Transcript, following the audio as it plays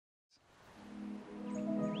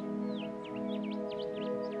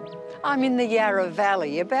I'm in the Yarra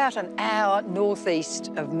Valley, about an hour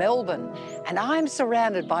northeast of Melbourne, and I'm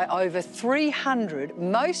surrounded by over 300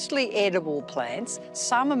 mostly edible plants,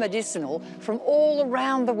 some are medicinal, from all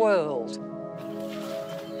around the world.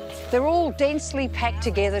 They're all densely packed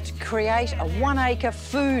together to create a one-acre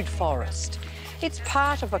food forest. It's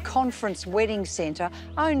part of a conference wedding centre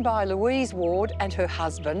owned by Louise Ward and her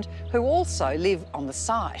husband, who also live on the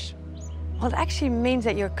site. Well, it actually means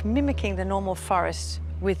that you're mimicking the normal forest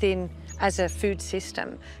within as a food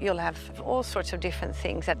system. You'll have all sorts of different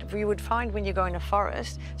things that you would find when you go in a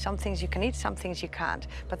forest. Some things you can eat, some things you can't,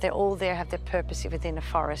 but they're all there, have their purpose within a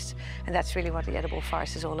forest. And that's really what the edible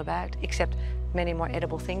forest is all about, except many more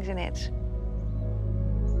edible things in it.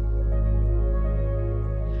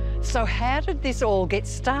 So how did this all get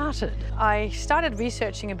started? I started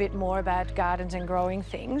researching a bit more about gardens and growing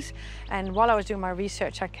things, and while I was doing my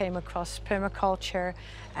research I came across permaculture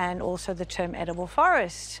and also the term edible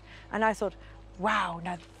forest, and I thought, wow,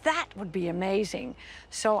 now that would be amazing.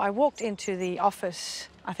 So I walked into the office,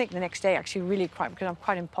 I think the next day actually, because I'm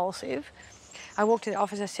quite impulsive. I walked to the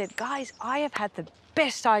office and I said, guys, I have had the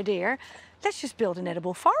best idea. Let's just build an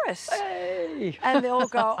edible forest. Hey. And they all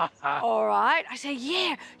go, all right. I say,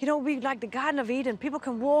 yeah, you know, we like the Garden of Eden. People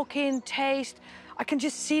can walk in, taste. I can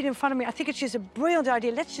just see it in front of me. I think it's just a brilliant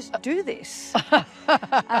idea. Let's just do this.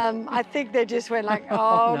 I think they just went like,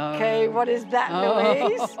 okay, no. What is that,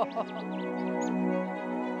 Louise?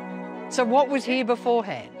 So what was here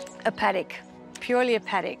beforehand? A paddock. Purely a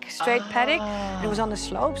paddock, straight paddock. It was on the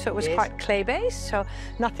slope, so it was quite clay-based, so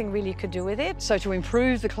nothing really you could do with it. So to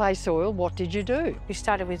improve the clay soil, what did you do? We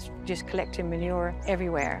started with just collecting manure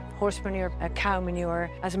everywhere. Horse manure, cow manure,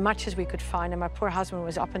 as much as we could find. And my poor husband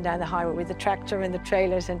was up and down the highway with the tractor and the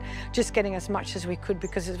trailers and just getting as much as we could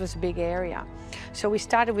because it was a big area. So we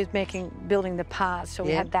started with building the paths, so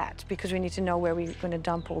we had that because we need to know where we're going to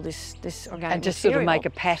dump all this organic and just material. sort of make a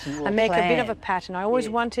pattern or and make plan. a bit of a pattern. I always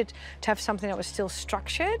wanted to have something that was still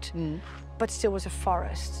structured, but still was a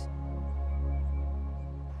forest.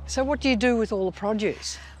 So what do you do with all the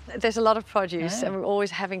produce? There's a lot of produce, and we're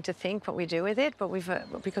always having to think what we do with it, but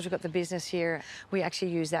because we've got the business here, we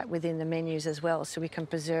actually use that within the menus as well, so we can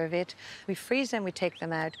preserve it. We freeze them, we take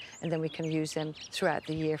them out, and then we can use them throughout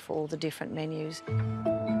the year for all the different menus.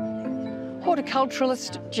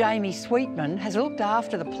 Horticulturalist Jamie Sweetman has looked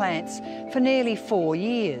after the plants for nearly 4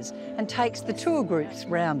 years and takes the tour groups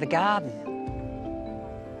round the garden.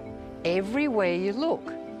 Everywhere you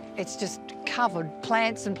look, it's just covered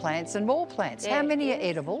plants and plants and more plants. How many are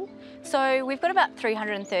edible? So we've got about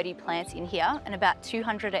 330 plants in here and about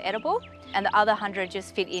 200 are edible, and the other 100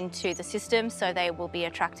 just fit into the system, so they will be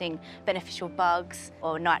attracting beneficial bugs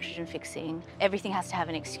or nitrogen fixing. Everything has to have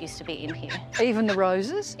an excuse to be in here. Even the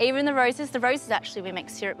roses? Even the roses. The roses, actually, we make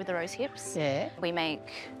syrup with the rose hips. Yeah. We make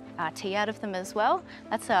tea out of them as well.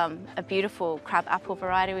 That's a beautiful crab apple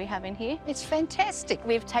variety we have in here. It's fantastic.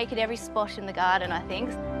 We've taken every spot in the garden, I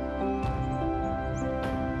think.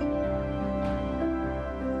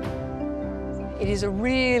 It is a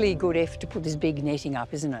really good effort to put this big netting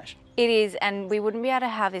up, isn't it? It is, and we wouldn't be able to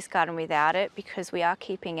have this garden without it because we are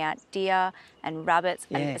keeping out deer and rabbits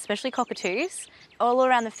and especially cockatoos. All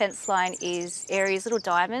around the fence line is areas, little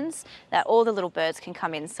diamonds, that all the little birds can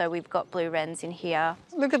come in. So we've got blue wrens in here.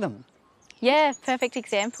 Look at them. Yeah, perfect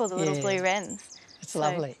example, the little blue wrens. It's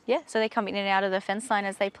lovely. Yeah, so they come in and out of the fence line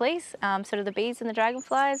as they please. So do the bees and the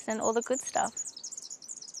dragonflies and all the good stuff.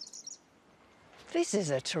 This is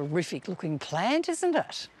a terrific looking plant, isn't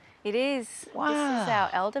it? It is. Wow. This is our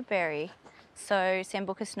elderberry. So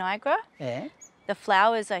Sambucus nigra. Yeah. The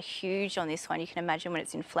flowers are huge on this one. You can imagine when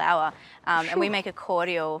it's in flower. And we make a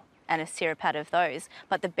cordial and a syrup out of those.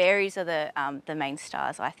 But the berries are the main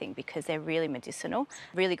stars, I think, because they're really medicinal,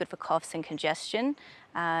 really good for coughs and congestion.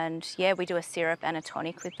 And yeah, we do a syrup and a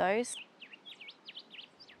tonic with those.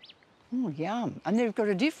 Oh, yum. And they've got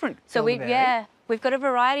a different elderberry. We've got a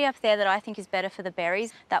variety up there that I think is better for the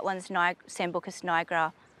berries. That one's Sambucus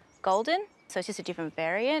nigra golden, so it's just a different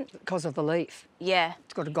variant. Because of the leaf? Yeah.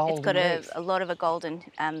 It's got a golden leaf. It's got a lot of a golden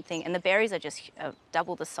thing, and the berries are just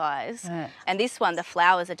double the size. Yeah. And this one, the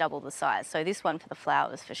flowers are double the size, so this one for the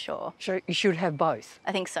flowers for sure. So you should have both?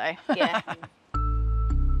 I think so, yeah.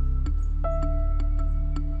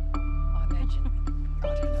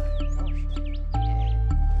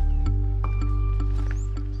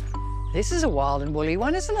 This is a wild and woolly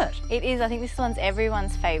one, isn't it? It is. I think this one's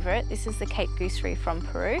everyone's favourite. This is the Cape gooseberry from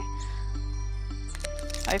Peru.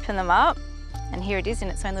 Open them up, and here it is in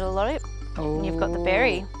its own little lollipop. Oh. And you've got the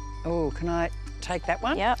berry. Oh, can I take that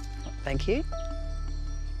one? Yep. Thank you.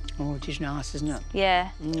 Oh, it is nice, isn't it? Yeah,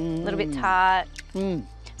 a little bit tart.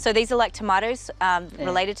 So these are like tomatoes,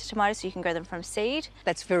 related to tomatoes, so you can grow them from seed.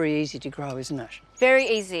 That's very easy to grow, isn't it? Very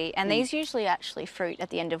easy, and these usually actually fruit at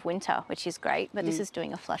the end of winter, which is great, but this is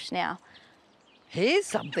doing a flush now. Here's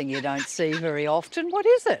something you don't see very often. What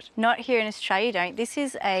is it? Not here in Australia, you don't. This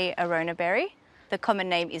is a arona berry. The common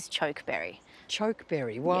name is chokeberry.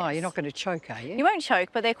 Chokeberry. Why? Yes. You're not going to choke, are you? You won't choke,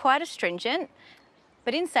 but they're quite astringent.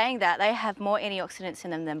 But in saying that, they have more antioxidants in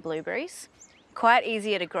them than blueberries. Quite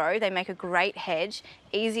easier to grow. They make a great hedge,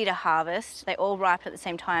 easy to harvest. They all ripen at the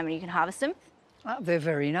same time and you can harvest them. Oh, they're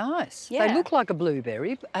very nice. Yeah. They look like a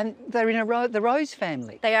blueberry and they're in the rose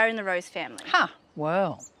family. They are in the rose family. Huh.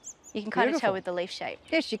 Well. You can kind of tell Beautiful. with the leaf shape.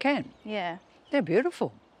 Yes, you can. Yeah, They're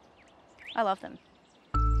beautiful. I love them.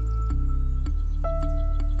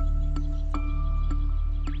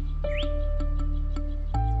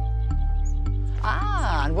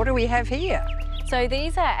 Ah, and what do we have here? So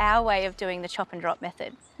these are our way of doing the chop and drop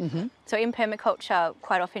method. So in permaculture,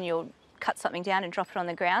 quite often you'll cut something down and drop it on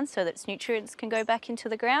the ground so that its nutrients can go back into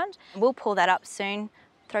the ground. We'll pull that up soon,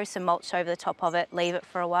 throw some mulch over the top of it, leave it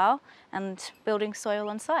for a while, and building soil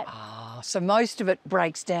on site. Ah, so most of it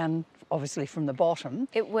breaks down, obviously, from the bottom.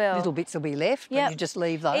 It will. Little bits will be left, but Yep. you just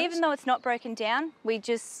leave those. Even though it's not broken down, we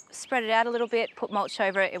just spread it out a little bit, put mulch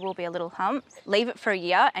over it, it will be a little hump. Leave it for a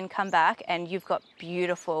year and come back and you've got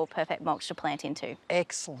beautiful, perfect mulch to plant into.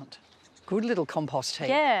 Excellent. Good little compost heap.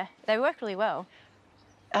 Yeah, they work really well.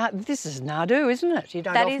 This is nadu, isn't it? You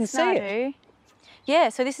don't That often is see it. nadu. Yeah,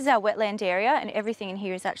 so this is our wetland area and everything in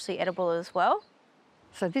here is actually edible as well.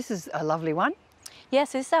 So this is a lovely one. Yeah,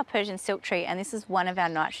 so this is our Persian silk tree and this is one of our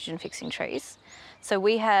nitrogen fixing trees. So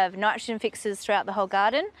we have nitrogen fixers throughout the whole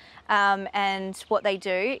garden and what they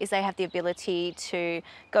do is they have the ability to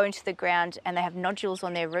go into the ground and they have nodules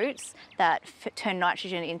on their roots that turn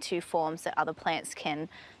nitrogen into forms that other plants can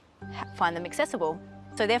find them accessible.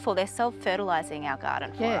 So therefore they're self-fertilising our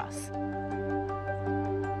garden for us.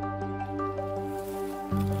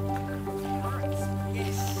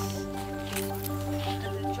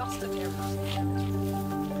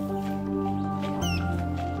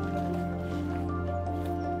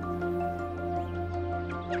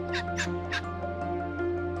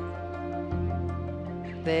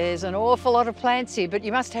 There's an awful lot of plants here, but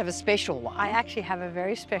you must have a special one. I actually have a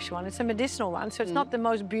very special one. It's a medicinal one, so it's not the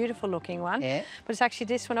most beautiful looking one, Yeah. but it's actually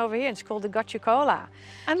this one over here. It's called the gochucola.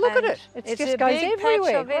 And look at it. It's It just a goes big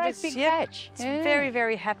everywhere. patch of it. Great It's, big yeah, patch. It's Yeah. very,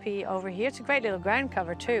 very happy over here. It's a great little ground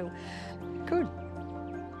cover too. Good.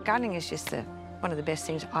 Gardening is just one of the best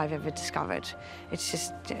things I've ever discovered. It's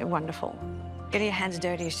just wonderful. Getting your hands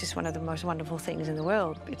dirty is just one of the most wonderful things in the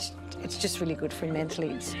world. It's just really good for you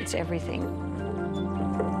mentally. It's everything.